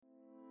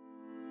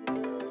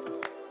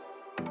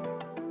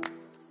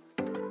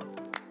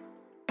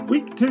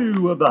Week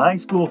 2 of the high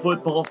school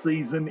football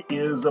season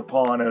is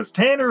upon us.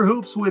 Tanner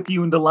Hoops with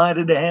you and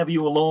delighted to have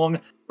you along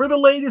for the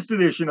latest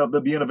edition of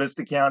the Buena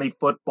Vista County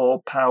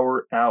Football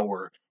Power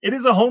Hour. It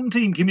is a home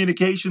team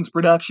communications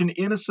production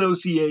in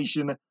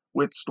association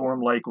with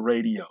Storm Lake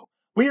Radio.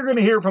 We are going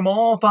to hear from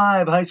all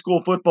 5 high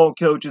school football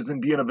coaches in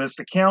Buena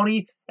Vista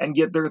County and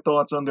get their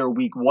thoughts on their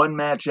Week 1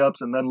 matchups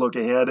and then look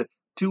ahead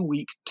to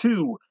Week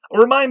 2. A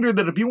reminder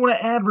that if you want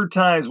to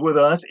advertise with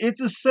us, it's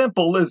as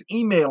simple as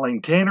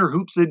emailing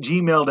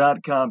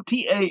tannerhoops@gmail.com,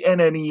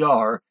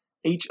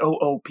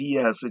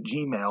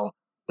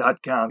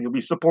 tannerhoops@gmail.com. You'll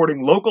be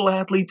supporting local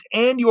athletes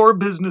and your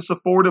business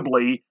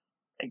affordably.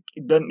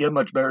 It doesn't get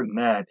much better than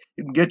that.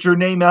 You can get your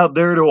name out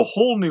there to a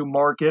whole new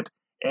market,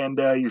 and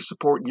you're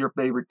supporting your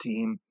favorite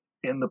team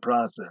in the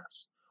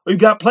process. We've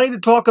got plenty to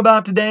talk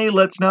about today.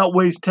 Let's not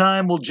waste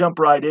time. We'll jump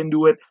right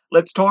into it.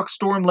 Let's talk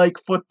Storm Lake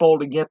football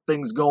to get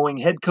things going.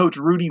 Head coach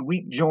Rudy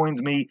Week joins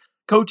me.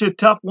 Coach, a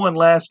tough one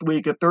last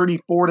week, a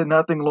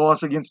 34-0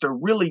 loss against a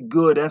really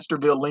good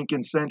Estherville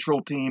Lincoln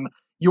Central team.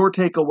 Your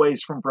takeaways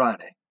from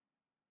Friday?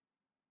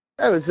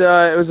 It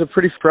was a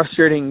pretty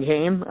frustrating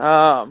game.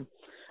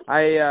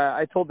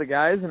 I told the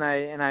guys, and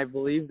I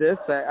believe this.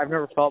 I've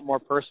never felt more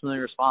personally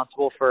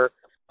responsible for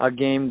a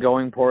game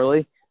going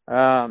poorly.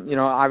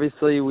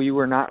 Obviously we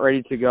were not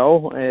ready to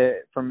go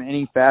from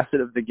any facet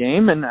of the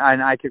game, and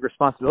I took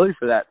responsibility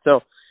for that.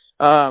 So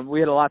we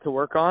had a lot to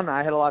work on.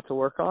 I had a lot to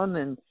work on,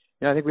 and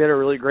I think we had a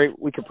really great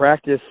week of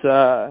practice,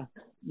 trying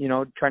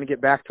to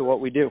get back to what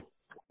we do.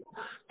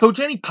 Coach,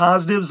 any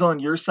positives on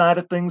your side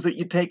of things that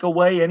you take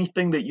away?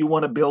 Anything that you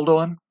want to build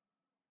on?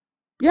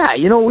 Yeah,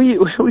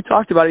 we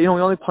talked about it. We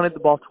only punted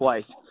the ball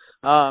twice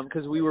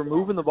because we were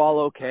moving the ball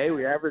okay.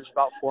 We averaged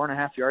about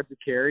 4.5 yards a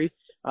carry.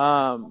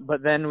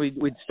 But then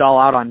we'd stall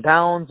out on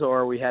downs,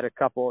 or we had 2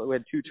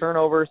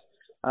 turnovers.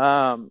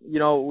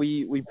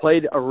 We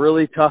played a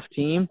really tough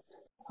team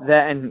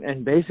that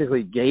and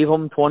basically gave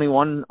them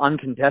 21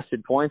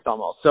 uncontested points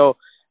almost. So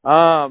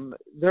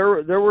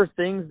there were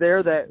things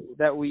there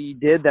that we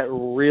did that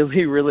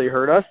really, really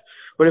hurt us.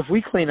 But if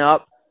we clean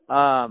up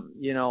a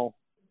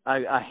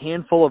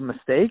handful of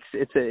mistakes,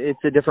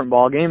 it's a different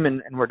ball game,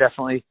 and we're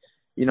definitely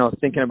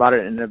thinking about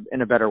it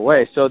in a better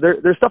way. So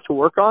there's stuff to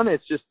work on.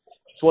 It's just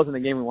wasn't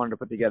the game we wanted to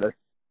put together.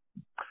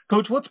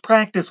 Coach, what's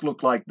practice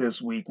look like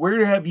this week?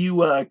 Where have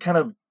you kind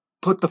of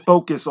put the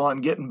focus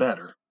on getting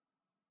better?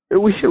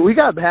 We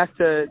got back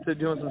to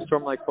doing some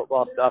Storm Lake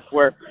football stuff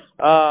where,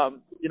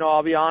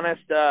 I'll be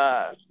honest,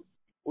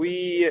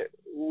 we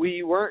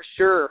weren't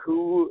sure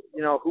who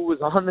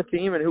was on the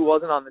team and who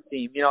wasn't on the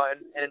team,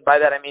 and by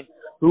that I mean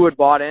who had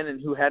bought in and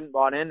who hadn't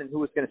bought in and who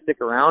was going to stick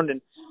around.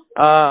 And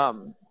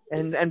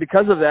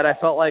because of that, I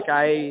felt like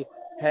I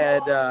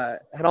had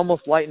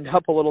almost lightened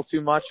up a little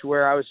too much,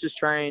 where I was just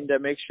trying to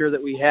make sure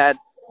that we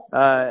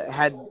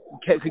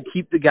could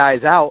keep the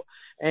guys out.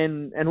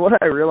 And what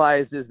I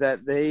realized is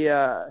that they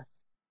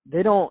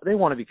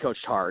want to be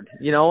coached hard,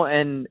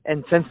 and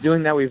since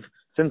doing that,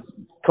 since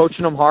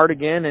coaching them hard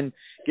again and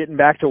getting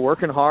back to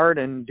working hard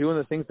and doing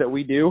the things that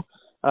we do,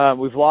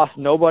 we've lost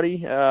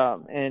nobody.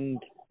 In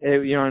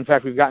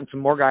fact, we've gotten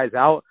some more guys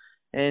out.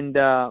 And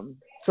so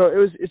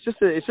it's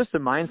just a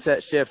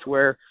mindset shift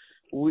where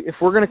if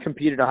we're going to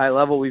compete at a high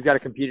level, we've got to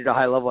compete at a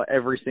high level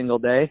every single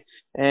day.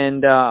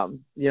 And,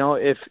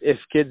 if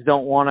kids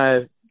don't want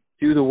to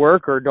do the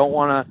work or don't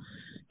want to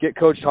get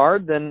coached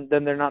hard, then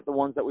they're not the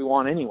ones that we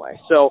want anyway.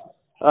 So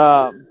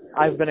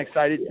I've been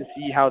excited to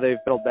see how they've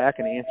built back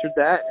and answered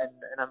that. And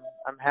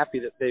I'm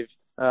happy that they've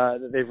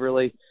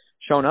really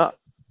shown up.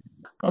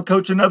 Well,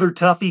 Coach, another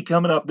toughie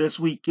coming up this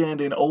weekend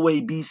in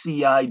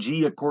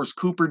OABCIG. Of course,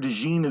 Cooper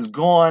DeJean is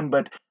gone,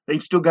 but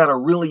they've still got a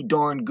really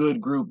darn good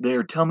group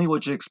there. Tell me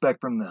what you expect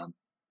from them.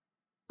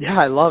 Yeah,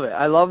 I love it.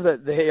 I love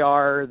that they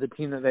are the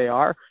team that they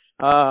are.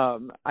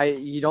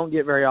 You don't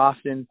get very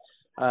often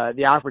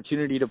the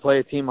opportunity to play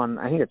a team on,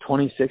 I think, a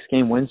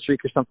 26-game win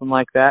streak or something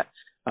like that.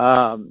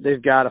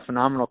 They've got a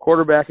phenomenal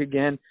quarterback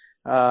again.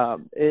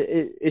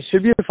 It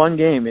should be a fun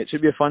game. It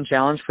should be a fun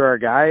challenge for our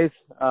guys.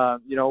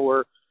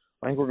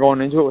 I think we're going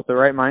into it with the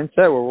right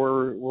mindset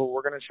where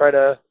we're going to try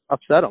to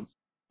upset them.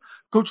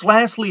 Coach,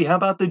 lastly, how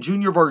about the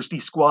junior varsity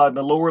squad in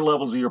the lower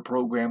levels of your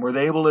program? Were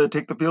they able to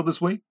take the field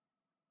this week?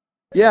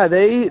 Yeah,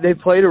 they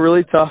played a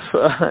really tough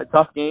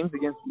games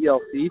against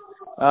ELC.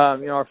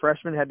 Our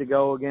freshmen had to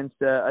go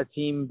against a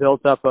team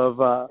built up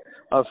of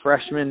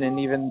freshmen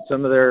and even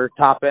some of their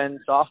top end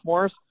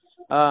sophomores,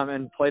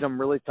 and played them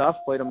really tough,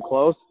 played them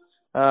close.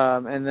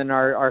 And then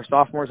our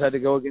sophomores had to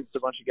go against a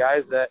bunch of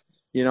guys that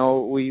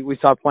we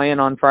saw playing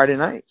on Friday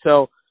night.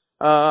 So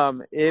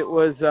it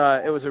was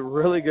a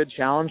really good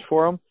challenge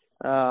for them.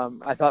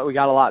 I thought we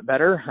got a lot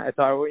better. I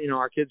thought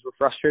our kids were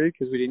frustrated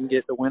because we didn't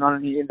get the win on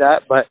any of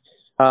that, but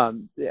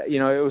it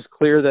was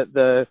clear that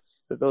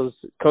those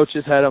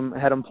coaches had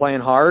them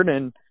playing hard,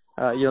 and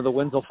the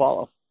wins will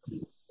follow.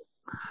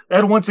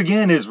 That once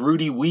again is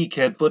Rudy Week,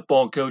 head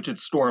football coach at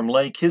Storm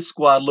Lake. His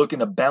squad looking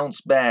to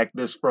bounce back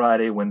this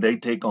Friday when they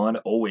take on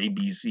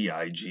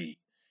OABCIG.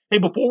 Hey,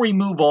 before we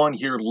move on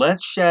here,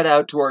 let's shout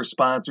out to our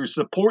sponsors.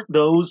 Support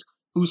those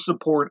who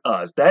support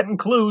us. That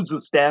includes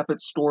the staff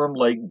at Storm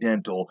Lake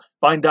Dental.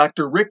 Find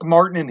Dr. Rick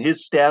Martin and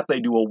his staff. They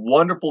do a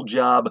wonderful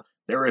job.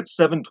 They're at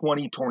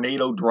 720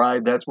 Tornado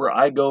Drive. That's where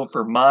I go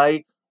for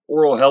my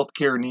oral health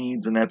care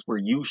needs, and that's where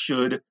you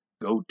should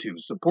go to.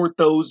 Support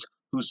those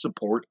who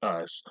support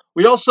us.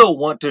 We also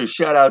want to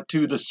shout out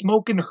to the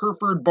Smokin'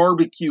 Hereford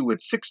Barbecue at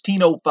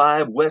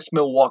 1605 West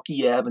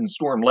Milwaukee Ave in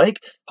Storm Lake,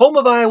 home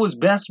of Iowa's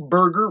best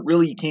burger.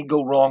 Really, you can't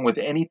go wrong with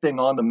anything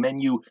on the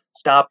menu.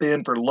 Stop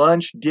in for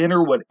lunch,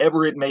 dinner,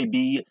 whatever it may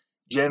be.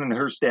 Jen and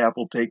her staff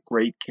will take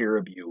great care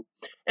of you.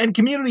 And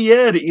Community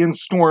Ed in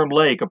Storm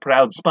Lake, a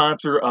proud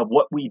sponsor of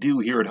what we do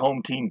here at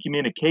Home Team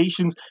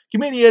Communications.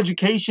 Community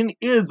education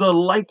is a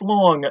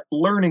lifelong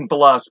learning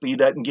philosophy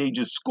that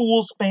engages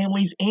schools,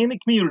 families, and the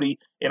community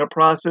in a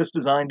process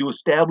designed to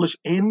establish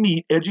and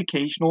meet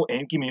educational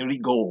and community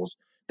goals.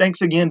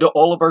 Thanks again to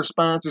all of our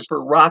sponsors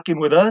for rocking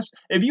with us.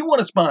 If you want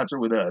to sponsor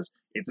with us,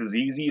 it's as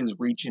easy as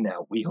reaching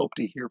out. We hope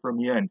to hear from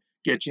you and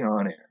get you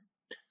on air.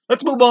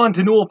 Let's move on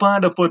to Newell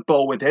Fonda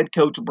football with head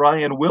coach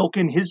Brian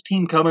Wilkin. His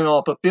team coming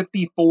off a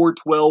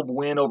 54-12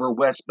 win over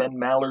West Bend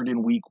Mallard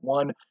in week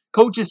 1.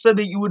 Coaches said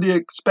that you would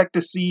expect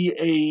to see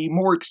a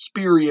more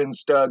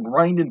experienced,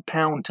 grind and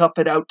pound, tough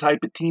it out type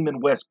of team in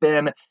West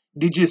Bend.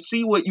 Did you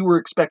see what you were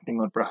expecting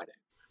on Friday?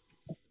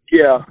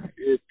 Yeah,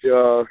 this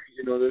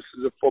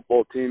is a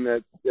football team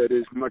that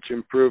is much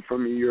improved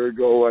from a year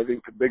ago. I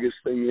think the biggest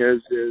thing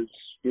is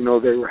they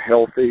were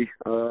healthy.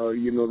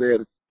 They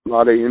had a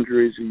lot of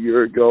injuries a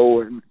year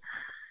ago, and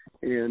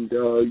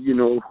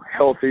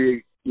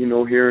healthy,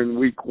 here in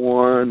week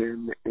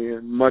 1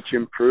 and much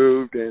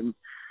improved, and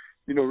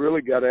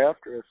really got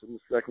after us in the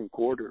second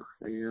quarter,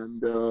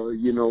 and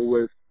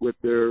with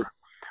their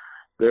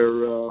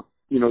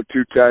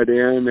two tight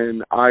end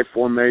and I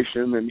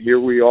formation, and here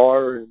we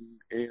are,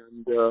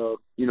 and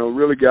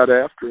really got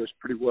after us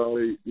pretty well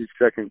the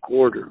second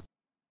quarter.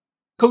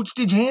 Coach,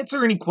 did you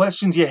answer any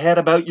questions you had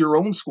about your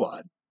own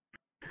squad?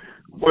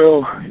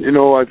 Well,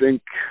 I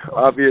think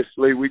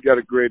obviously we got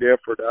a great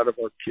effort out of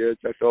our kids.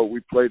 I thought we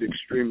played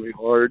extremely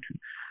hard,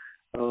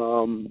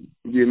 and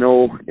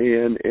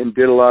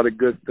did a lot of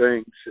good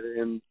things.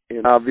 And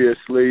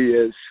obviously,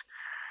 as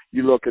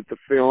you look at the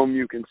film,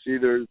 you can see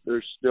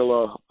there's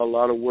still a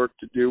lot of work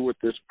to do with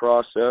this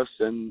process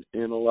and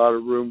a lot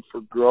of room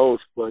for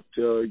growth. But,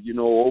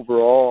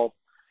 overall,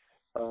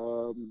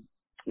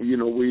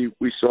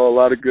 we saw a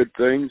lot of good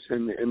things,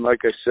 and like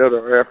I said,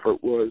 our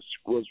effort was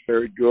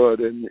very good,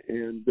 and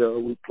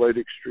we played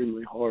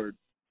extremely hard.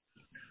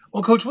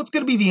 Well, Coach, what's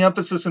going to be the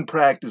emphasis in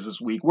practice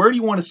this week? Where do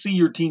you want to see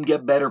your team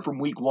get better from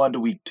week 1 to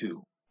week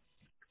 2?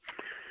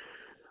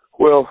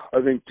 Well,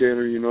 I think,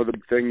 Tanner, the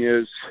thing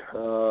is,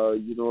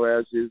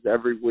 as is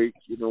every week,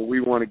 we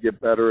want to get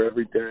better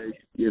every day.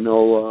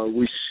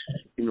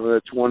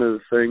 That's one of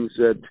the things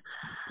that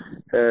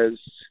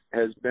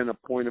has been a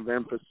point of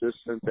emphasis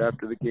since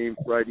after the game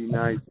Friday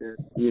night. And,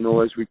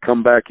 as we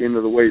come back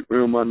into the weight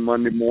room on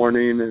Monday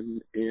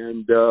morning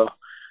and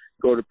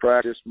go to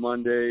practice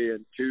Monday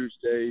and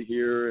Tuesday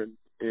here,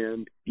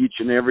 and each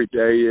and every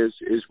day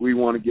is we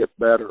want to get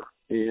better.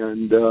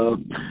 And,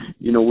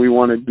 we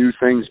want to do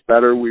things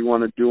better. We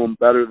want to do them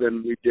better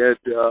than we did,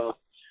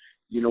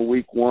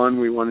 week 1.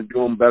 We want to do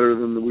them better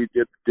than we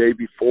did the day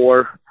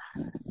before.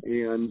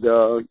 And,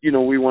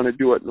 we want to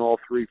do it in all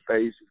 3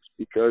 phases,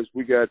 because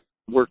we got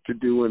work to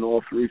do in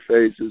all 3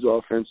 phases: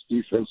 offense,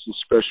 defense, and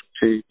special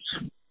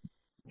teams.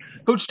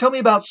 Coach, tell me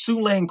about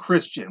Siouxland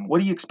Christian. What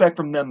do you expect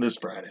from them this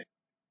Friday?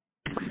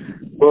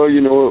 Well,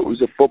 it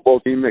was a football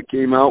team that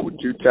came out with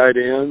 2 tight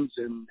ends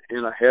and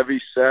a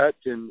heavy set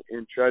and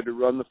tried to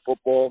run the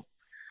football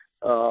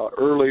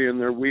early in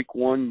their week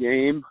 1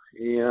 game,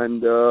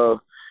 and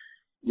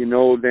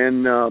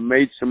then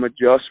made some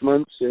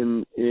adjustments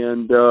and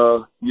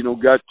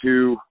got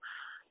to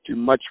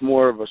much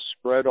more of a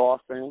spread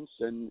offense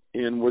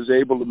and was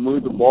able to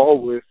move the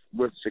ball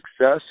with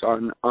success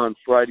on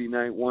Friday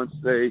night once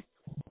they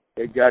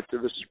got to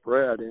the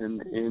spread, and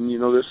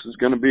this is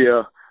going to be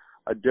a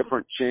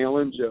different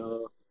challenge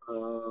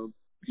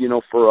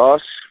for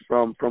us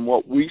from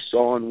what we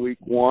saw in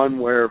week 1,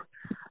 where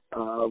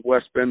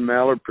West Bend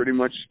Mallard pretty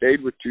much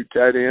stayed with 2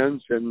 tight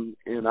ends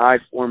and I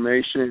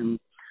formation,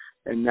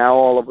 and now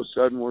all of a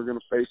sudden we're going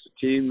to face a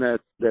team that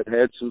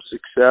had some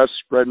success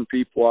spreading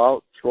people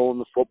out, throwing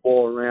the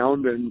football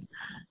around, and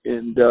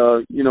is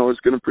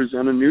going to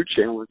present a new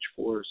challenge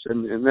for us,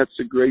 and that's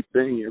a great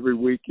thing. Every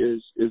week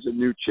is a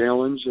new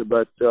challenge,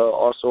 but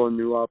also a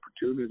new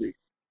opportunity.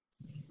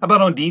 How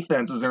about on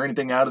defense? Is there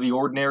anything out of the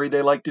ordinary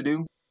they like to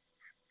do?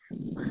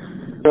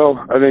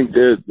 Well, I think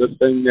the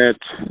thing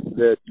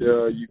that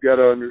you got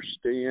to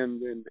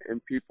understand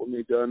and people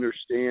need to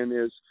understand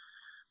is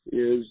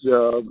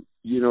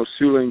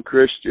Siouxland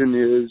Christian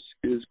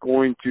is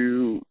going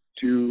to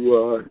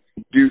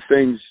do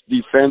things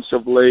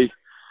defensively.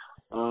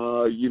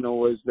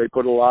 As they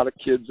put a lot of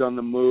kids on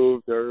the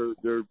move, they're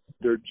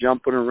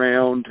jumping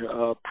around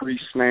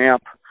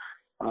pre-snap.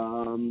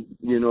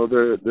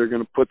 They're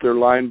going to put their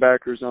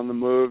linebackers on the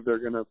move. They're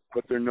going to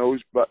put their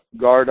nose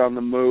guard on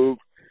the move.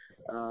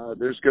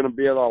 there's going to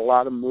be a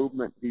lot of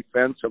movement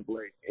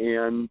defensively.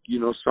 And,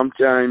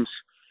 sometimes,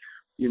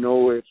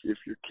 if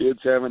your kids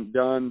haven't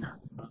done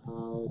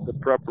the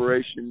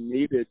preparation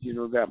needed,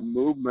 that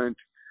movement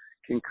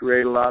can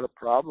create a lot of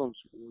problems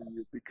for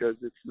you because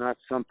it's not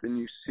something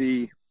you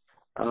see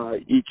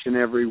each and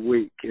every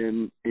week.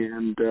 And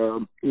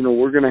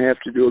we're going to have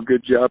to do a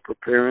good job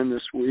preparing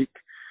this week,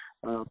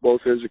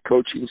 both as a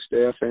coaching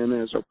staff and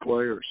as our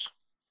players.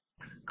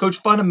 Coach,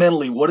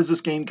 fundamentally, what does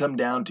this game come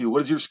down to? What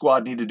does your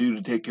squad need to do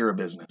to take care of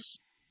business?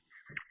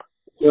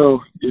 So,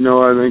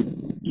 I think,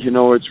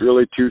 it's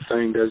really two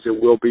things, as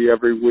it will be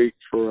every week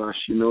for us.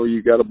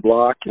 You got to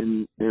block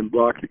and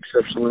block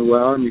exceptionally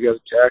well, and you got to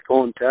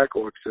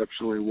tackle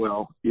exceptionally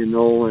well,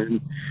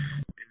 and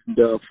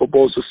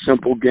football's a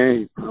simple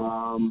game,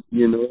 and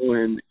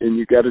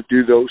you got to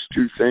do those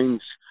two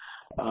things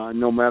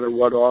no matter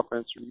what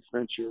offense or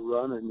defense you're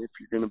running if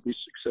you're going to be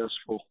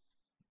successful.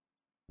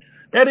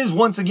 That is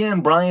once again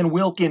Brian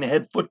Wilkin,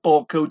 head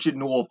football coach at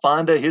Newell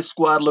Fonda. His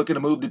squad looking to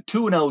move to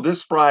 2-0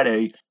 this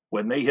Friday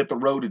when they hit the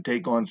road to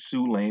take on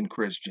Siouxland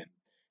Christian.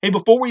 Hey,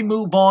 before we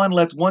move on,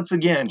 let's once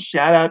again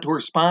shout out to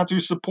our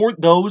sponsors. Support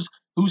those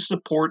who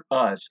support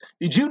us.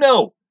 Did you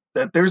know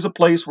that there's a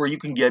place where you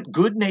can get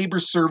good neighbor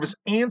service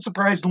and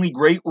surprisingly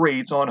great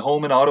rates on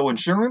home and auto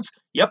insurance?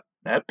 Yep,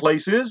 that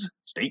place is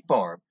State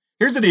Farm.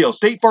 Here's the deal.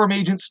 State Farm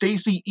agent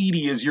Stacy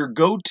Eady is your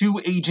go-to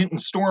agent in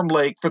Storm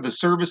Lake for the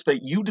service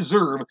that you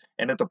deserve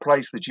and at the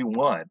price that you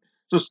want.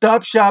 So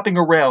stop shopping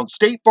around.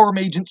 State Farm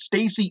agent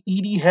Stacy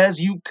Eady has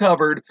you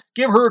covered.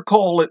 Give her a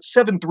call at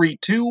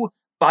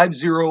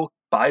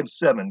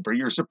 732-5057 for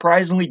your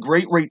surprisingly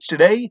great rates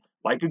today.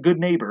 Like a good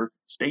neighbor,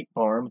 State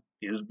Farm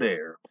is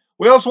there.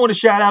 We also want to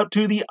shout out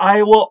to the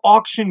Iowa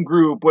Auction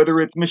Group, whether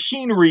it's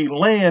machinery,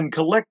 land,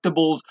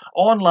 collectibles,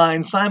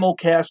 online,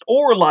 simulcast,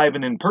 or live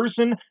and in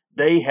person,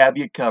 they have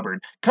you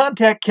covered.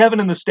 Contact Kevin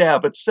and the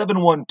staff at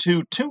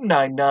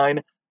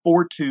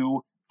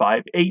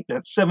 712-299-4258.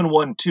 That's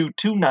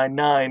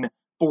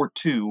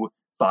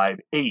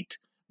 712-299-4258.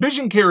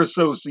 Vision Care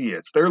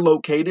Associates, they're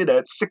located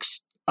at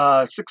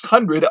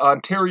 600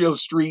 Ontario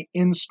Street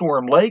in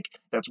Storm Lake.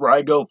 That's where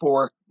I go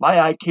for my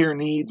eye care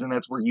needs, and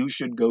that's where you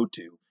should go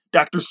to.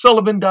 Dr.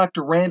 Sullivan,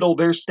 Dr. Randall,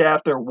 their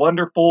staff, they're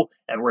wonderful,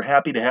 and we're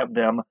happy to have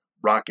them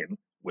rocking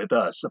with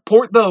us.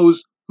 Support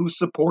those who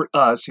support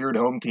us here at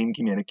Home Team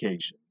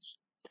Communications.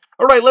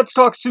 All right, let's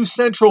talk Sioux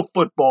Central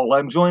football.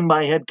 I'm joined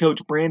by head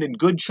coach Brandon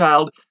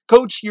Goodchild.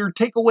 Coach, your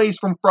takeaways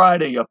from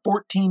Friday, a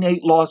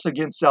 14-8 loss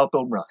against South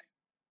O'Brien.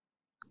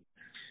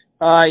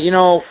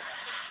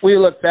 We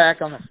looked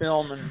back on the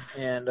film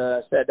and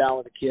sat down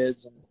with the kids,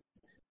 and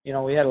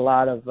we had a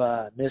lot of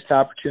missed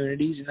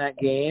opportunities in that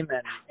game,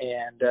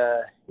 and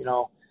a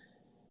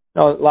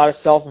lot of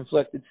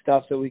self-inflicted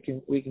stuff that we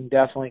can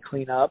definitely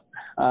clean up.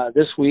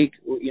 This week,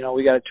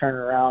 we got to turn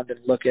around and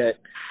look at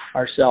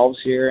ourselves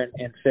here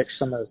and fix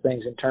some of the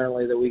things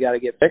internally that we got to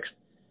get fixed.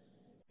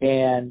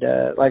 And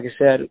like I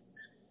said,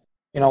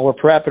 we're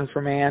prepping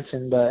for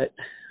Manson, but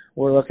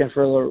we're looking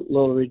for a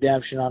little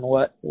redemption on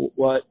what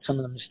some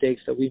of the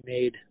mistakes that we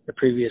made the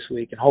previous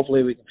week, and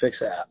hopefully we can fix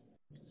that.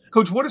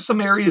 Coach, what are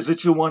some areas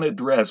that you want to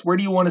address? Where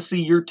do you want to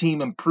see your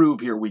team improve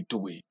here week to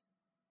week?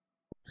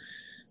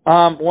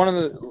 One of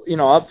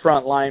the, up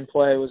front line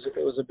play was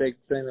a big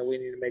thing that we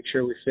need to make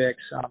sure we fix.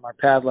 Our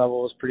pad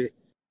level was pretty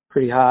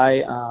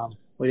high.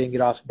 We didn't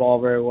get off the ball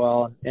very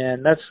well,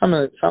 and that's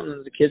something that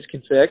the kids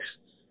can fix.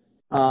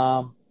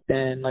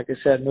 And like I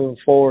said, moving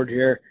forward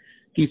here,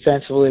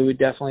 defensively, we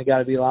definitely got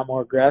to be a lot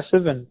more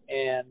aggressive and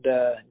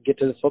get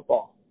to the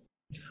football.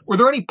 Were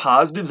there any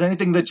positives,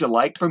 anything that you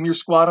liked from your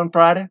squad on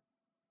Friday?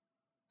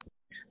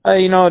 At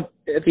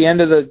the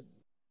end of the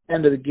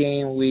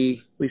game,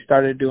 we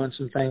started doing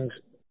some things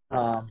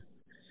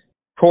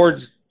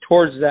towards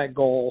that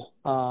goal.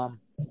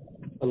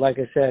 But like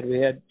I said, we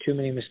had too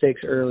many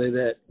mistakes early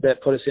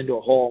that put us into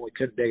a hole and we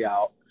couldn't dig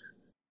out.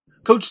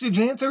 Coach, did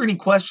you answer any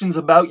questions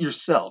about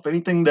yourself?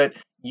 Anything that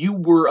you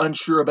were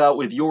unsure about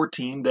with your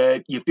team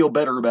that you feel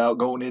better about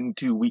going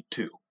into week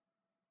 2?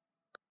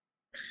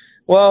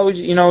 Well,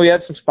 we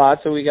had some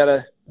spots that we're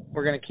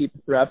going to keep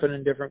repping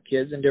in different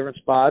kids in different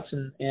spots,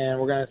 and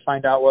we're going to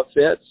find out what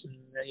fits. And,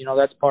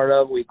 that's part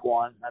of week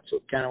 1. That's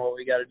what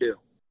we got to do.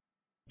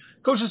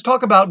 Coach, let's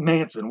talk about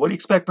Manson. What do you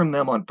expect from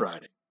them on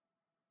Friday?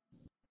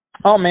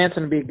 Oh,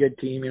 Manson will be a good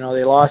team. They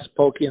lost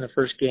Pokey in the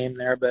first game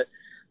there, but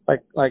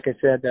like I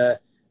said, they're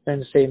in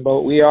the same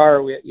boat we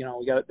are.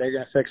 They're going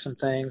to fix some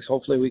things.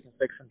 Hopefully we can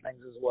fix some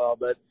things as well.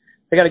 But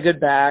they got a good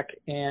back,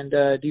 and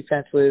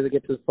defensively they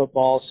get to the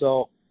football.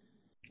 So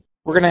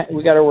we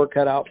got our work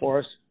cut out for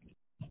us.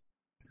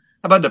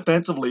 How about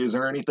defensively? Is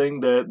there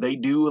anything that they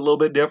do a little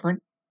bit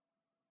different?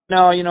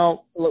 No,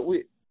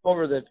 we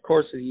over the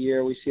course of the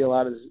year we see a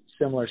lot of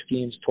similar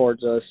schemes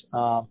towards us.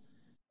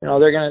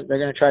 They're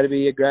gonna try to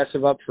be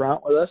aggressive up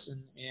front with us,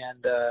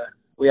 and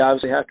we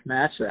obviously have to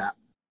match that.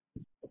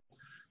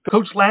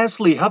 Coach,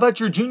 lastly, how about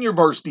your junior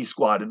varsity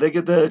squad? Did they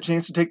get the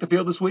chance to take the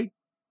field this week?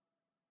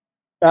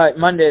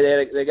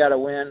 Monday they got a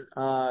win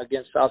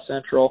against South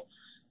Central.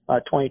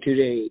 22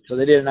 to 8. So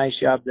they did a nice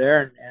job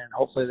there, and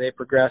hopefully they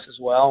progress as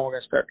well. And we're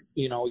going to start,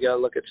 we got to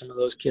look at some of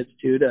those kids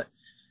too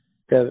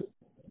to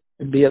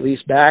be at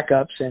least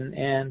backups,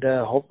 and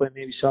hopefully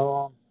maybe some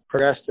of them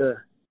progress to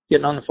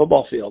getting on the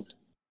football field.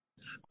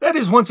 That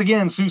is once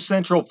again Sioux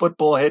Central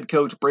football head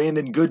coach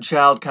Brandon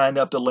Goodchild, kind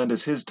enough to lend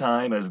us his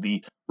time as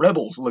the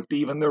Rebels look to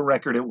even their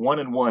record at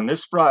 1-1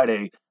 this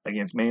Friday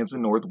against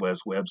Manson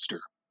Northwest Webster.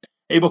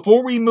 Hey,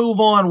 before we move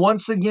on,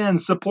 once again,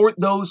 support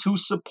those who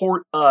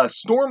support us.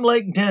 Storm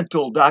Lake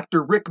Dental,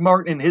 Dr. Rick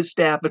Martin and his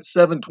staff at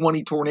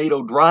 720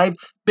 Tornado Drive,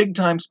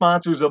 big-time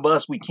sponsors of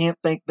us. We can't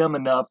thank them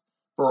enough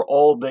for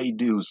all they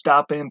do.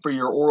 Stop in for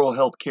your oral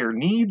health care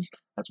needs.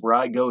 That's where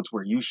I go. It's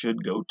where you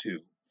should go too.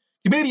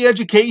 Community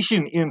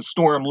education in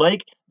Storm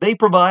Lake. They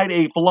provide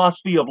a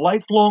philosophy of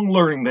lifelong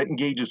learning that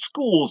engages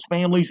schools,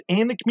 families,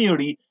 and the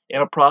community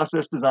in a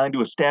process designed to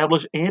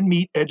establish and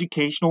meet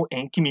educational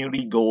and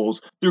community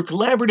goals. Through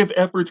collaborative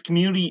efforts,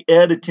 Community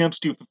Ed attempts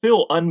to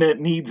fulfill unmet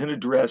needs and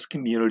address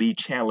community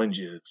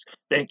challenges.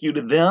 Thank you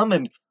to them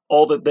and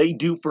all that they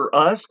do for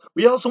us.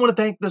 We also want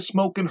to thank the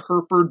Smokin'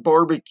 Hereford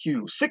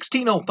Barbecue,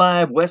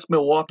 1605 West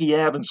Milwaukee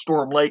Ave in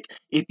Storm Lake.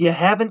 If you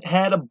haven't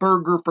had a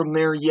burger from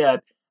there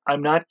yet,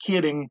 I'm not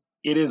kidding.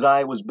 It is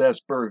Iowa's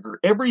best burger.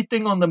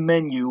 Everything on the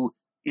menu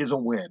is a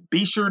win.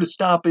 Be sure to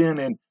stop in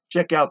and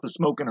check out the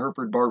Smokin'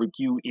 Hereford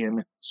Barbecue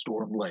in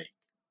Storm Lake.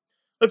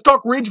 Let's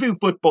talk Ridgeview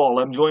football.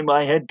 I'm joined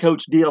by head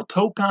coach Dale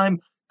Tokheim.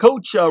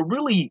 Coach, a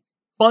really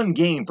fun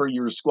game for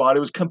your squad.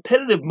 It was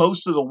competitive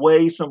most of the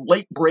way. Some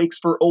late breaks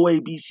for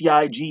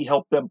OABCIG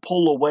helped them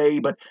pull away,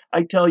 but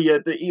I tell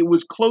you, it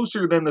was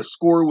closer than the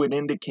score would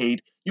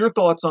indicate. Your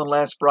thoughts on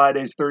last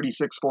Friday's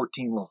 36-14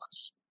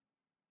 loss?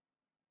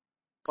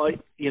 Well,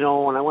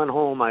 when I went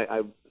home,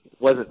 I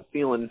wasn't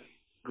feeling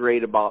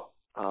great about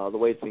the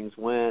way things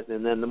went.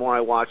 And then the more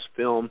I watched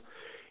film,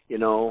 we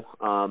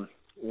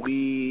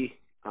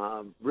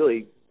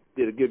really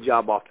did a good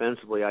job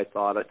offensively, I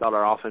thought. I thought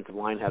our offensive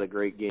line had a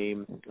great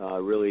game.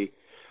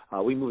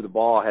 We moved the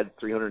ball, had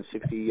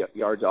 360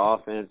 yards of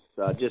offense,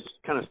 just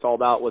kind of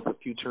stalled out with a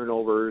few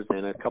turnovers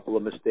and a couple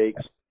of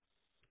mistakes,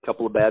 a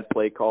couple of bad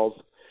play calls,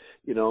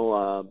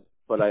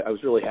 But I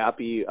was really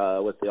happy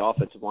with the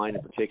offensive line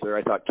in particular.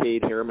 I thought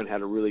Cade Harriman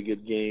had a really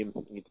good game.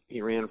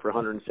 He ran for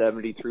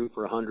 170, threw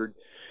for 100.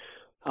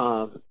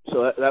 So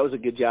that was a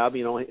good job.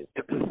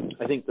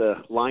 I think the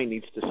line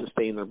needs to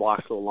sustain their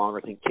blocks a little longer.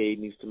 I think Cade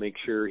needs to make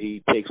sure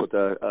he takes what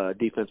the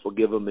defense will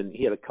give him. And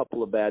he had a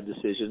couple of bad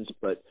decisions,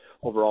 but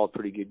overall a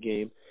pretty good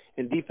game.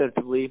 And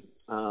defensively,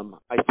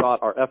 I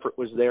thought our effort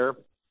was there.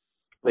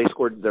 They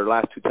scored their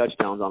last two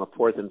touchdowns on a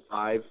 4th and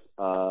 5,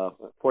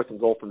 4th and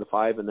goal from the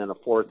 5, and then a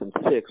 4th and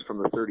 6 from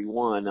the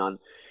 31 and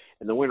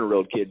the Winter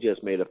Road kid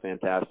just made a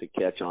fantastic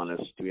catch on us,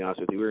 to be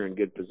honest with you. We were in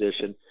good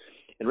position.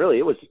 And really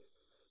it was,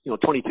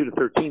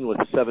 22-13 with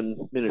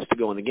 7 minutes to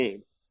go in the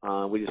game.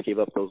 We just gave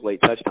up those late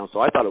touchdowns. So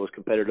I thought it was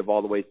competitive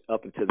all the way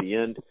up until the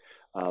end.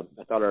 I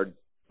thought our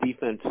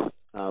defense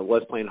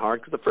was playing hard,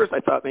 because at first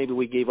I thought maybe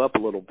we gave up a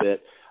little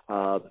bit.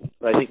 But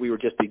I think we were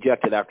just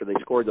dejected after they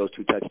scored those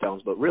 2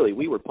 touchdowns. But really,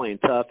 we were playing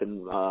tough,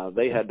 and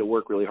they had to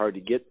work really hard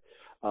to get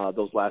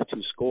those last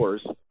 2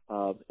 scores.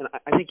 And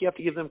I think you have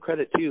to give them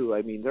credit, too.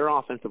 I mean, their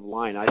offensive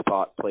line, I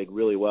thought, played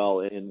really well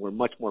and were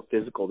much more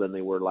physical than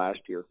they were last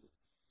year.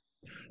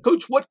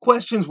 Coach, what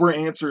questions were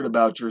answered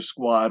about your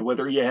squad?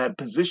 Whether you had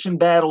position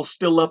battles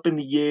still up in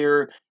the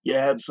air, you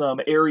had some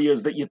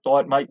areas that you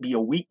thought might be a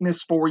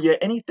weakness for you,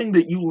 anything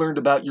that you learned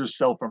about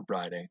yourself from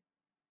Friday?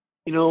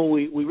 We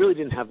really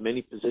didn't have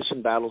many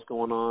position battles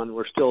going on.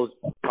 We're still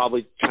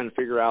probably trying to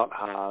figure out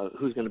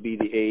who's going to be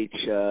the H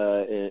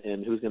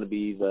and who's going to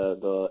be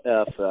the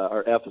F.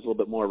 Our F is a little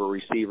bit more of a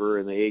receiver,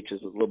 and the H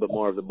is a little bit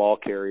more of the ball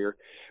carrier.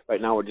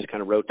 Right now we're just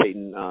kind of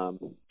rotating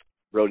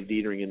Brody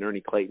Dietering and Ernie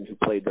Clayton, who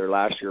played there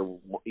last year,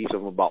 each of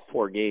them about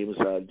 4 games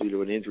due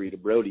to an injury to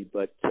Brody.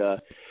 But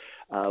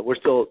we're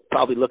still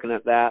probably looking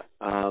at that.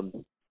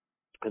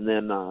 And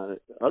then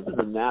other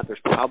than that, there's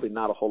probably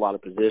not a whole lot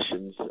of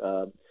positions.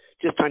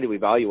 Just trying to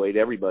evaluate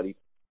everybody.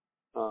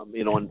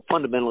 And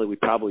fundamentally we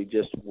probably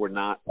just were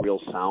not real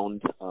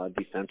sound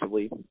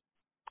defensively.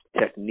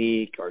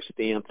 Technique, our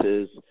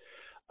stances,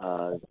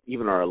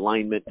 even our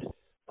alignment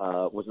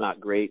was not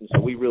great. And so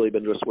we've really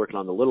been just working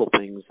on the little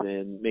things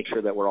and make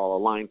sure that we're all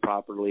aligned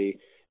properly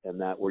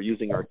and that we're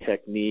using our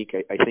technique.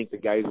 I think the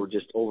guys were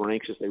just over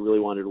anxious. They really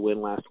wanted to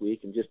win last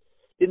week and just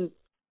didn't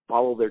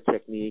follow their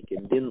technique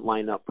and didn't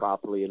line up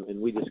properly.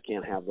 And we just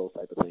can't have those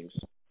type of things.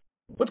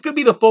 What's going to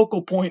be the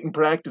focal point in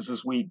practice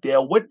this week,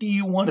 Dale? What do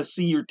you want to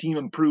see your team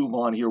improve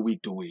on here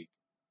week to week?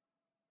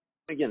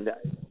 Again,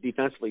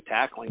 defensively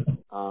tackling.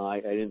 I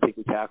didn't think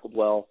we tackled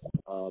well.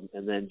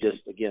 And then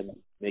just, again,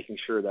 making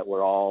sure that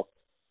we're all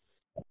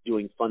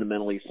doing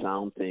fundamentally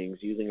sound things,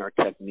 using our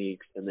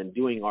techniques, and then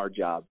doing our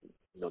job.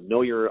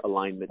 Know your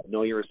alignment,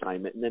 know your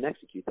assignment, and then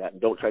execute that.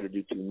 And don't try to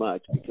do too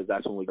much, because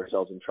that's when we get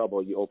ourselves in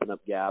trouble. You open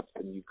up gaps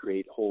and you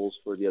create holes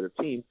for the other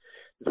team.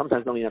 And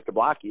sometimes don't even have to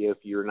block you if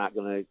you're not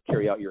going to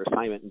carry out your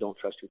assignment and don't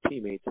trust your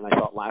teammates. And I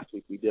thought last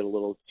week we did a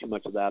little too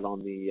much of that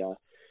on the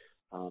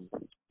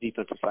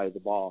defensive side of the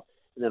ball.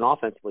 And then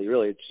offensively,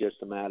 really, it's just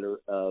a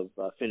matter of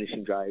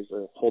finishing drives,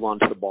 hold on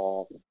to the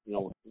ball,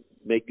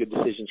 make good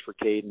decisions for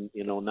Caden,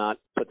 not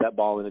put that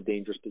ball in a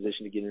dangerous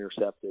position to get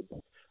intercepted.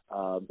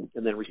 And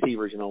then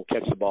receivers,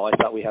 catch the ball. I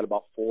thought we had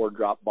about 4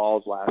 drop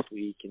balls last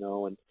week,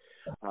 and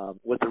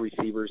with the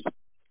receivers,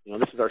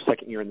 this is our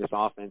second year in this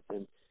offense,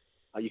 and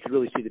you could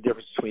really see the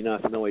difference between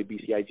us and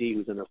OABCIG,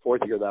 who's in their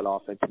 4th year of that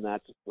offense, and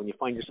that's when you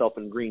find yourself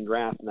in green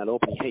grass and that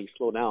opening, hey,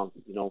 slow down,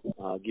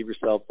 give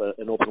yourself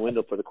an open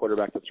window for the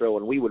quarterback to throw,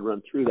 and we would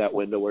run through that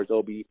window, whereas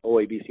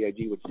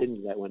OABCIG would sit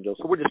into that window.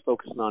 So we're just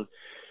focusing on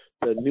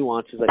the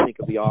nuances, I think,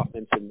 of the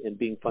offense and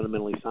being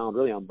fundamentally sound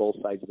really on both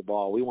sides of the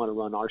ball. We want to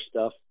run our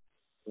stuff,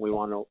 and we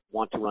want to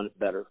run it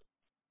better.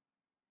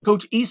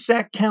 Coach, East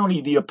Sac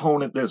County, the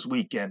opponent this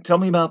weekend. Tell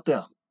me about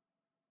them.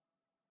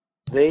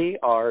 They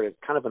are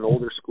kind of an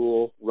older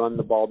school, run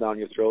the ball down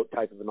your throat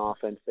type of an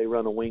offense. They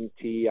run a wing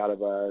tee out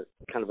of a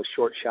kind of a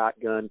short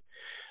shotgun,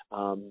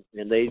 and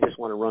they just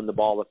want to run the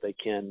ball if they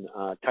can.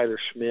 Tyler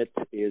Schmidt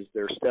is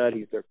their stud.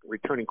 He's their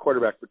returning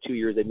quarterback for 2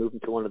 years. They moved him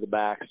to one of the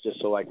backs just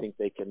so I think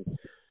they can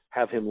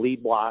have him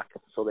lead block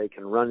so they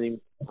can run him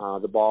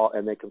the ball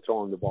and they can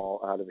throw him the ball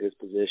out of his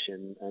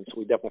position. And so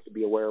we definitely have to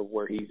be aware of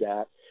where he's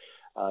at.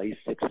 He's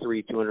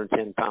 6'3",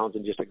 210 pounds,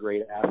 and just a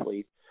great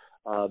athlete.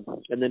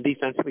 And then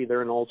defensively,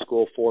 they're an old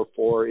school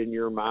 4-4,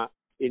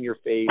 in your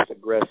face,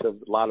 aggressive,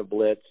 a lot of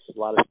blitz, a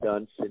lot of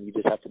stunts, and you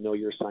just have to know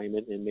your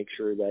assignment and make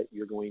sure that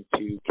you're going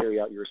to carry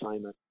out your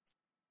assignment.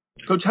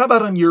 Coach, how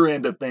about on your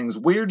end of things?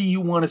 Where do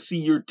you want to see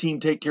your team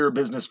take care of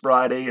business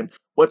Friday, and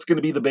what's going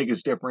to be the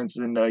biggest difference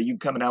in you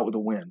coming out with a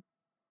win?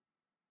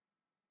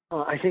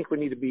 I think we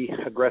need to be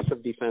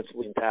aggressive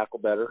defensively and tackle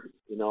better,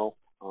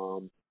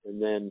 and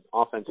then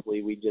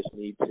offensively, we just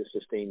need to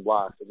sustain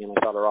blocks. Again,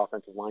 I thought our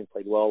offensive line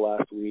played well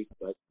last week,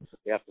 but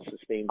we have to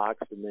sustain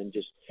blocks and then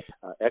just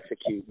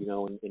execute,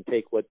 and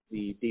take what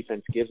the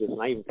defense gives us.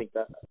 And I even think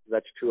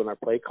that's true in our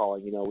play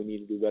calling. We need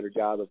to do a better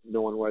job of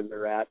knowing where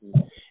they're at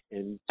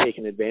and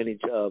taking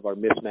advantage of our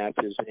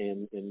mismatches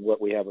and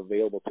what we have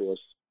available to us.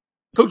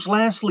 Coach,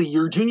 lastly,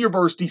 your junior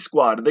varsity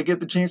squad, did they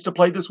get the chance to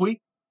play this week?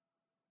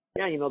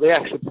 Yeah, they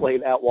actually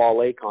played at Wall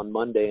Lake on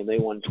Monday, and they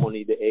won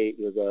 20-8. It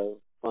was a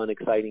fun,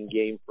 exciting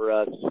game for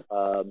us.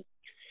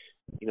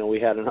 We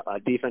had a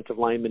defensive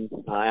lineman,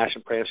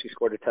 Ashton Pransky,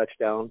 scored a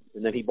touchdown,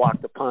 and then he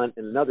blocked a punt,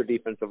 and another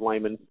defensive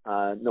lineman,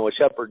 Noah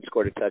Shepard,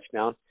 scored a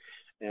touchdown.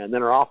 And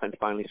then our offense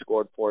finally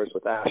scored for us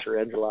with Asher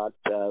Engelot,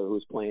 who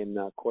was playing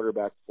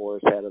quarterback for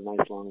us, had a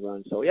nice long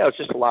run. So, yeah, it was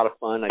just a lot of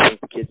fun. I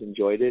think the kids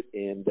enjoyed it,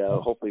 and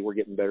hopefully we're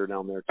getting better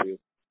down there too.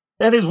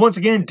 That is, once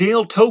again,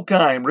 Dale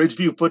Tokheim,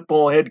 Ridgeview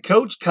football head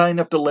coach, kind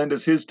enough to lend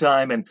us his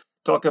time and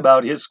talk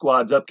about his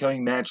squad's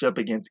upcoming matchup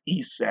against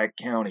East Sac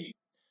County.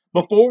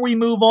 Before we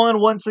move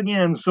on, once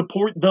again,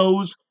 support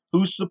those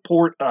who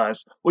support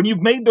us. When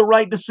you've made the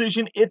right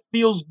decision, it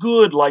feels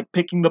good, like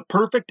picking the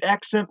perfect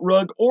accent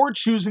rug or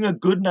choosing a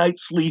good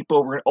night's sleep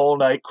over an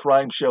all-night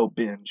crime show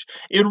binge.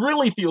 It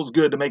really feels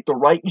good to make the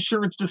right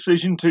insurance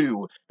decision,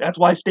 too. That's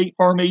why State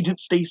Farm agent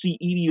Stacy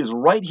Eady is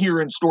right here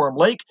in Storm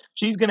Lake.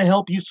 She's going to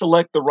help you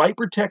select the right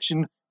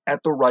protection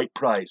at the right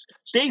price.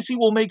 Stacy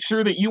will make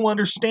sure that you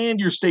understand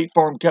your State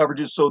Farm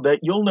coverages so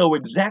that you'll know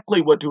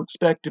exactly what to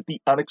expect if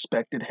the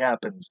unexpected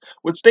happens.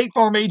 With State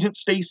Farm agent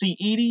Stacy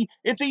Eady,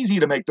 it's easy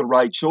to make the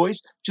right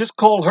choice. Just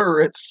call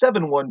her at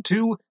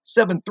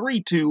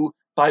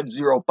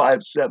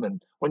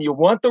 712-732-5057. When you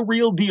want the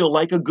real deal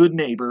like a good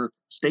neighbor,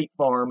 State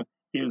Farm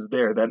is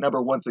there. That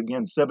number, once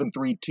again,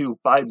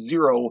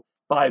 732-5057.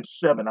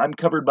 I'm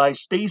covered by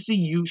Stacy.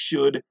 You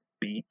should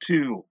be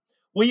too.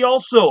 We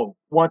also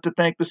want to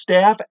thank the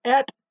staff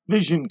at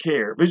Vision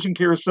Care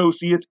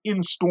Associates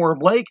in Storm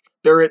Lake.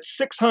 They're at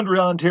 600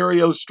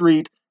 Ontario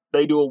Street.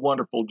 They do a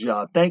wonderful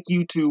job. Thank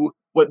you to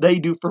what they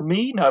do for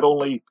me, not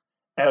only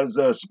as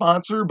a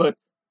sponsor, but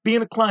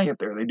being a client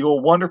there. They do a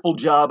wonderful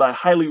job. I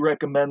highly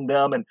recommend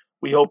them, and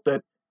we hope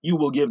that you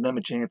will give them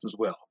a chance as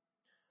well.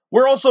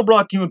 We're also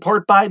brought to you in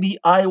part by the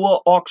Iowa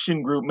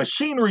Auction Group.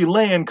 Machinery,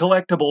 land,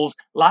 collectibles,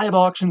 live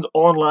auctions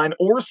online,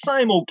 or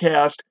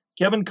simulcast.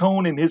 Kevin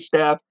Cohn and his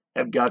staff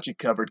have got you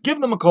covered.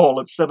 Give them a call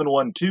at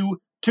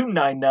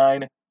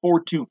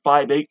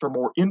 712-299-4258 for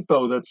more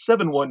info. That's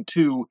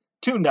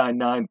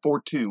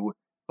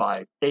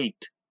 712-299-4258.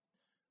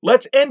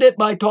 Let's end it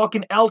by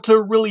talking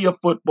Alta-Aurelia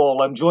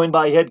football. I'm joined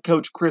by head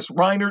coach Chris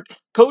Reinert.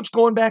 Coach,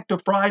 going back to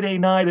Friday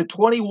night, a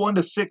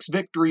 21-6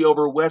 victory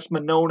over West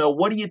Monona.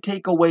 What do you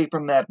take away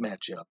from that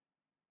matchup?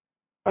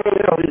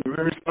 Yeah, we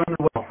responded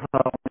well.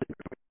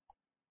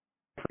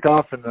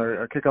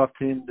 Our kickoff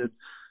team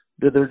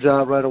did their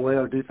job right away.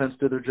 Our defense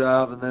did their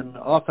job, and then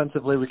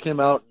offensively we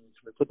came out and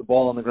we put the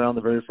ball on the ground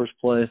the very first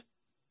play.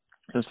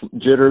 Just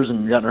jitters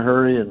and got in a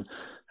hurry and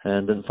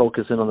didn't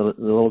focus in on the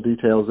little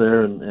details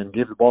there and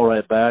gave the ball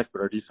right back.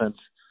 But our defense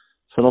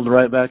settled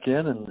right back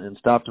in and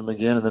stopped them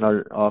again. And then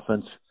our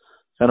offense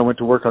kind of went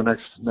to work our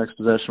next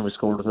possession. We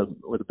scored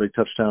with a big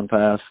touchdown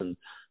pass, and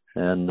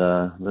then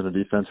the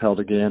defense held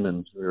again,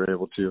 and we were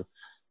able to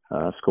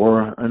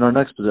score in our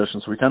next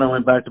possession. So we kind of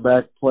went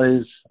back-to-back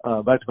plays,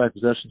 back-to-back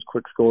possessions,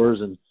 quick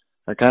scores, and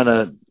that kind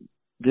of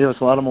gave us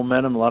a lot of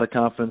momentum, a lot of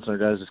confidence, and our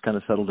guys just kind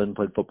of settled in and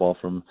played football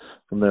from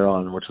there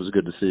on, which was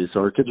good to see. So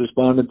our kids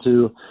responded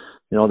to,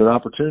 their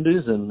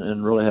opportunities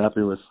and really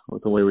happy with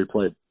the way we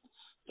played.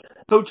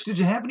 Coach, did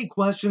you have any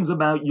questions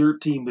about your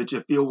team that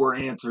you feel were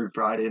answered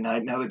Friday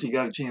night now that you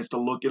got a chance to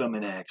look at them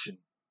in action?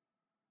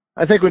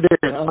 I think we did.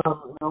 We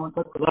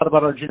talked a lot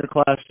about our junior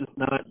class just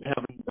not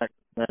having that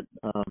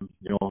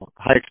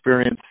high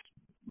experience,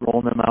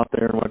 rolling them out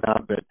there and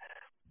whatnot. But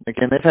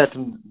again, they've had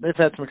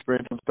some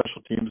experience on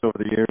special teams over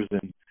the years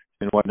and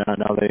whatnot.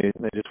 Now they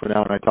just went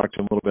out, and I talked to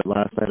them a little bit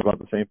last night about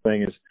the same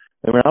thing. Is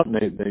they went out and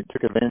they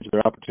took advantage of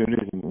their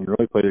opportunities and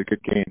really played a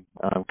good game,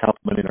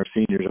 complimenting our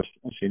seniors.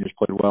 Our seniors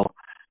played well,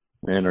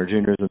 and our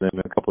juniors, and then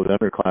a couple of the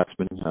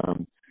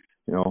underclassmen.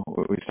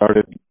 We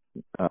started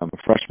a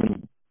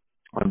freshman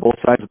on both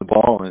sides of the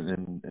ball,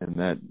 and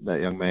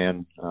that young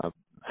man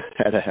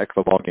had a heck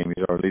of a ball game.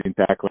 He's our leading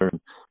tackler and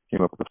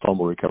came up with a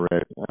fumble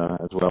recovery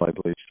as well, I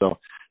believe. So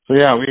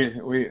yeah,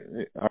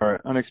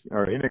 our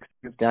inexperienced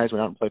guys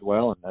went out and played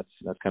well, and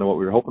that's kind of what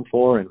we were hoping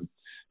for, and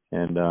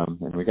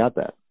we got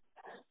that.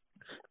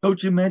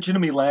 Coach, you mentioned to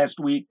me last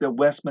week that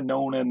West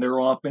Monona and their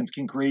offense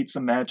can create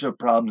some matchup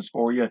problems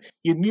for you.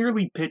 You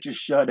nearly pitch a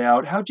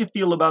shutout. How'd you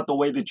feel about the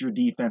way that your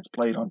defense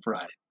played on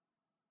Friday?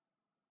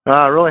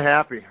 Really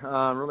happy.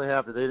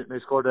 They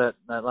scored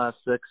that last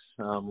 6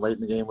 late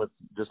in the game with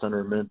just under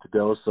a minute to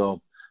go.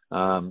 So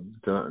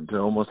to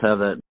almost have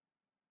that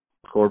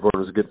scoreboard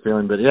was a good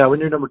feeling. But yeah, we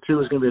knew number 2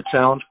 was going to be a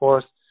challenge for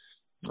us.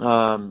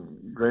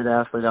 Great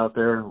athlete out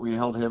there. We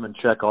held him in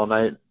check all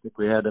night. I think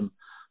we had him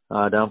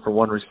down for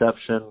 1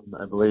 reception,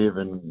 I believe,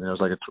 and it was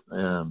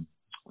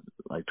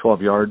like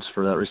 12 yards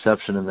for that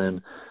reception. And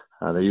then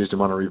they used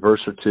him on a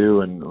reverse or 2,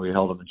 and we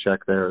held him in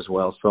check there as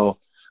well. So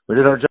we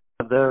did our job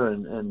there,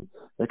 and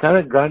they kind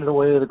of grinded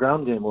away the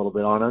ground game a little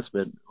bit on us,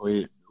 but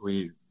we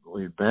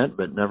bent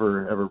but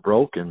never ever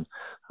broke, and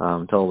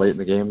until late in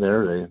the game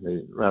there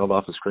they rattled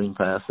off a screen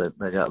pass that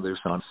they got loose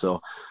on. So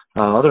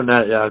other than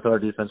that, yeah, I thought our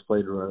defense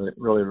played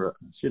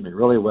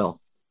really well.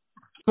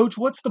 Coach,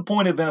 what's the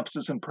point of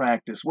emphasis in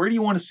practice? Where do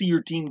you want to see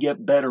your team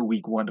get better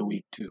week 1 to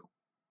week 2?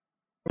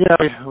 Yeah,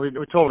 we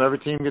told them every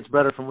team gets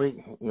better from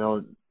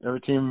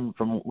every team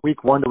from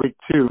week 1 to week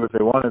 2. If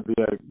they want to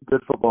be a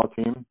good football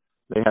team,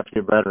 they have to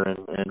get better,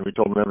 and we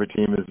told them every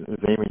team is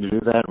aiming to do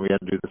that, and we had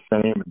to do the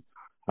same.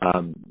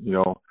 And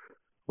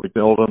we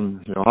told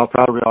them how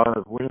proud we are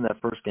of winning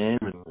that first game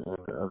and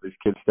of these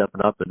kids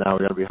stepping up. And now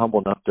we got to be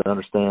humble enough to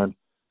understand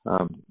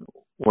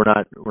we're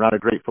not a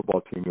great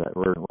football team yet.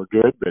 We're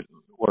good, but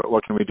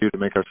what can we do to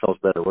make ourselves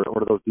better? What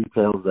are those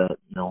details that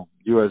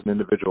you as an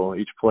individual,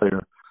 each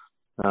player,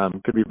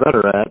 could be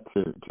better at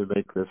to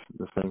make this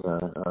thing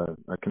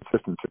a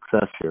consistent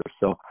success here?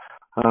 So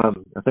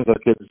I think our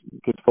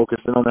kids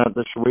focused in on that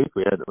this week.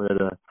 We had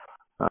a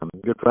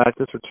good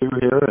practice or 2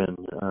 here, and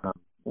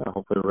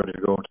hopefully we're ready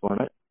to go tomorrow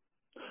night.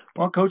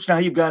 Well, Coach, now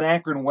you've got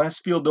Akron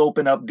Westfield to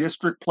open up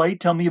district play.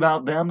 Tell me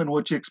about them and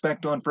what you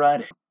expect on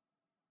Friday.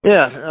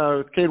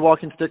 Yeah, Cade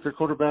Walkingstick, their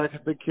quarterback, a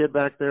big kid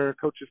back there,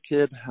 coach's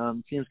kid.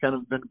 Team's kind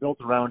of been built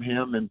around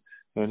him,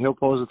 and he'll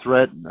pose a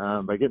threat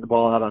by getting the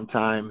ball out on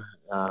time.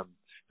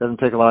 Doesn't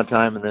take a lot of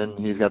time, and then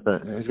he's got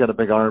a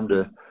big arm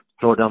to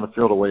throw it down the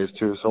field a ways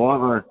too. So we'll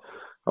have our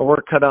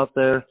work cut out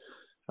there.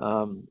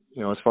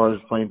 As far as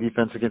playing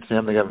defense against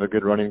him, they have a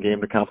good running game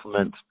to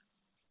complement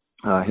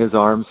his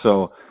arm.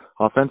 So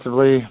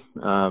offensively,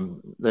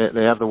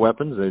 they have the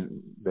weapons.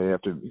 They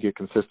have to get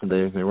consistent.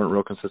 They weren't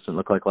real consistent.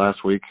 Looked like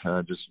last week,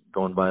 just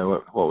going by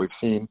what we've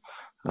seen.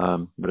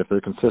 But if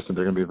they're consistent,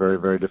 they're going to be very,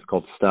 very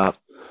difficult to stop.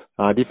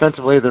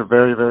 Defensively, they're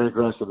very, very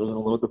aggressive. They're going to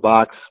load the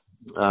box,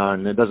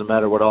 and it doesn't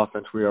matter what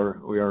offense we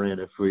are in.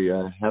 If we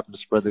happen to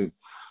spread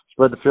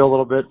the field a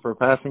little bit for a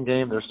passing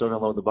game, they're still going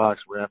to load the box.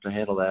 We're going to have to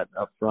handle that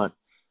up front,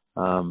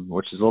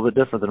 which is a little bit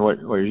different than what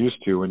you're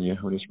used to when you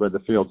spread the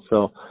field.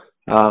 So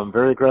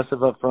very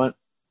aggressive up front.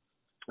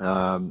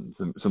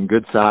 Some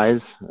good size.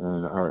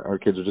 Our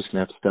kids are just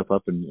going to have to step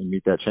up and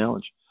meet that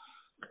challenge.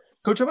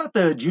 Coach, how about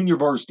the junior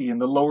varsity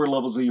and the lower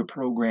levels of your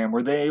program?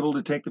 Were they able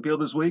to take the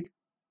field this week?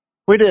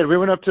 We did. We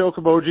went up to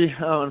Okoboji.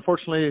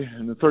 Unfortunately,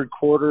 in the third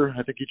quarter,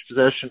 I think each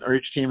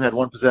team had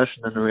 1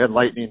 possession, and we had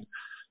lightning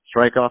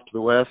strike off to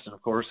the west. And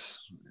of course,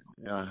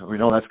 we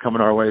know that's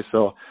coming our way.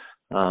 So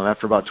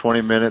after about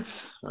 20 minutes,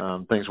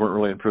 things weren't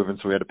really improving,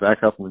 so we had to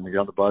back up and get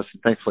on the bus.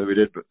 And thankfully we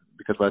did,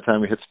 because by the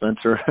time we hit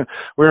Spencer,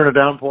 we were in a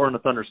downpour and a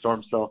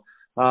thunderstorm. So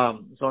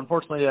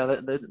unfortunately, yeah,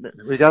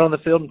 we got on the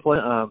field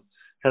and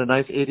had a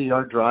nice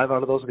 80-yard drive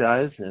out of those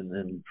guys,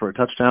 and for a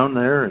touchdown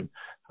there. And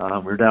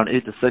we were down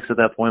 8-6 at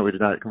that point. We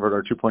did not convert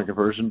our 2-point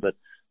conversion, but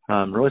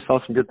really saw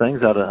some good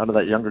things out of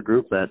that younger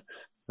group that,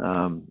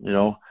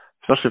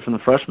 especially from the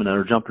freshmen that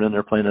are jumping in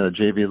there playing at a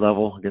JV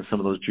level against some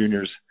of those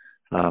juniors.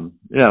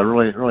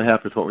 Really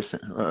happy with what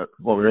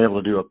we were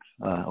able to do up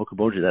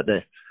Okoboji that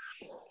day.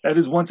 That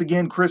is once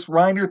again Chris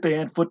Reinert, the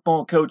head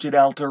football coach at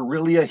Alta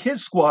Aurelia.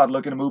 His squad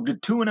looking to move to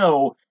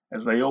 2-0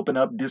 as they open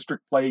up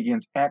district play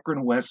against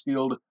Akron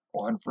Westfield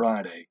on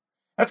Friday.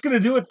 That's going to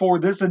do it for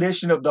this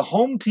edition of the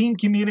Home Team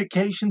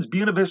Communications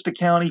Buena Vista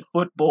County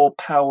Football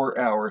Power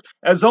Hour.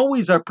 As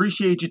always, I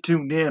appreciate you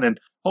tuning in and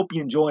hope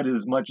you enjoyed it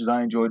as much as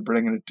I enjoyed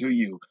bringing it to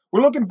you.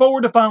 We're looking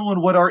forward to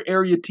following what our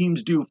area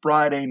teams do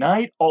Friday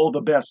night. All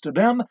the best to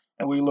them,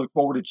 and we look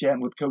forward to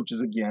chatting with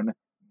coaches again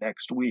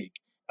next week.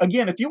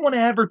 Again, if you want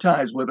to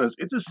advertise with us,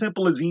 it's as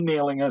simple as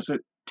emailing us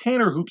at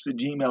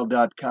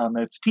tannerhoops@gmail.com.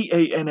 That's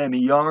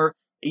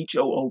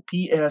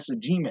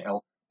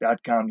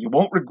TANNERHOOPS@gmail.com. You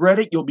won't regret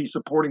it. You'll be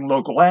supporting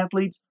local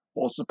athletes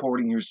while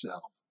supporting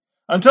yourself.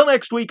 Until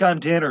next week, I'm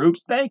Tanner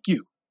Hoops. Thank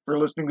you for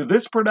listening to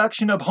this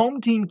production of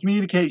Home Team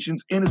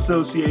Communications in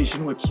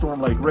association with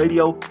Storm Lake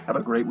Radio. Have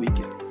a great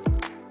weekend.